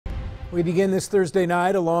We begin this Thursday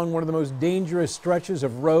night along one of the most dangerous stretches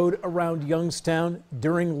of road around Youngstown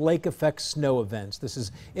during lake effect snow events. This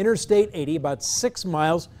is Interstate 80, about 6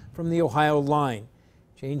 miles from the Ohio line.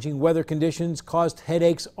 Changing weather conditions caused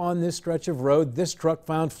headaches on this stretch of road. This truck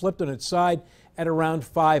found flipped on its side at around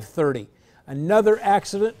 5:30. Another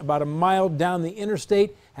accident about a mile down the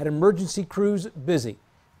interstate had emergency crews busy.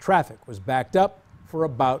 Traffic was backed up for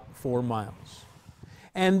about 4 miles.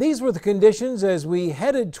 And these were the conditions as we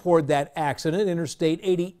headed toward that accident. Interstate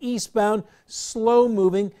 80 eastbound, slow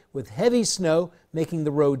moving with heavy snow, making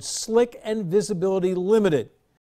the road slick and visibility limited.